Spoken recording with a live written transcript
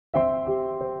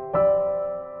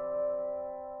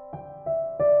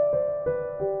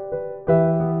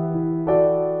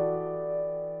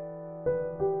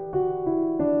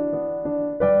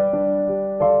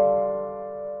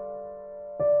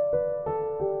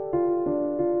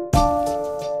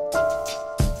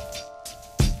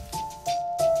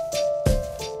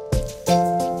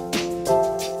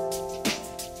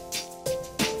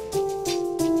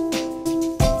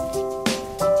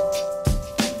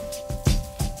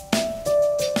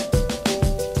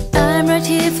right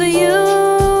here for you.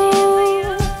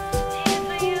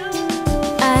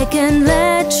 I can't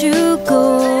let you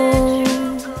go.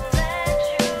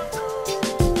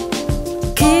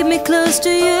 Keep me close to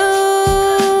you,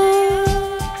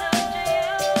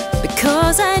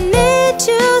 because I need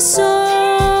you so.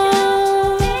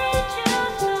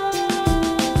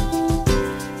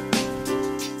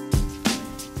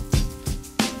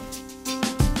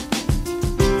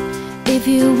 If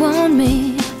you want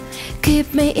me,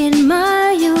 keep me in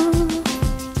my youth.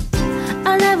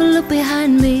 I'll never look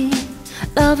behind me.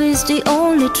 Love is the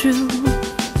only truth.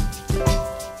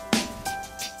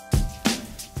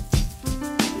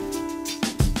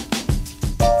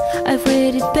 I've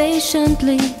waited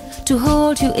patiently to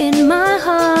hold you in my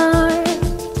heart.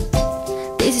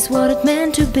 This is what it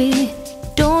meant to be.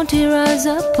 Don't tear us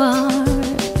apart.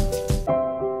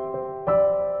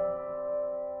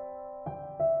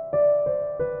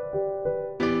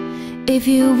 If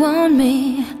you want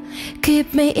me,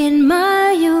 keep me in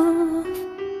my youth.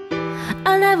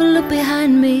 I'll never look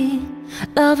behind me.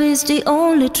 Love is the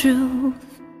only truth.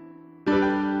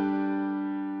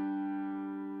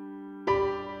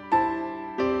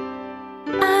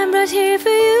 I'm right here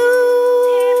for you.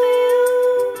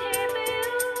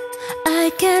 I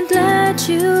can't let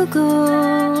you go.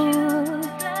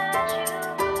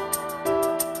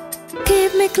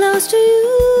 Keep me close to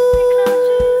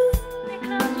you,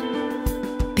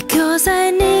 because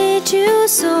I need you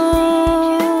so.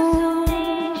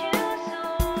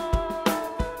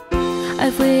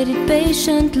 I've waited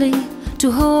patiently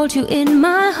to hold you in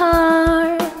my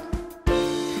heart.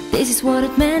 This is what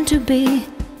it meant to be.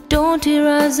 Don't tear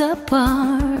us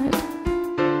apart.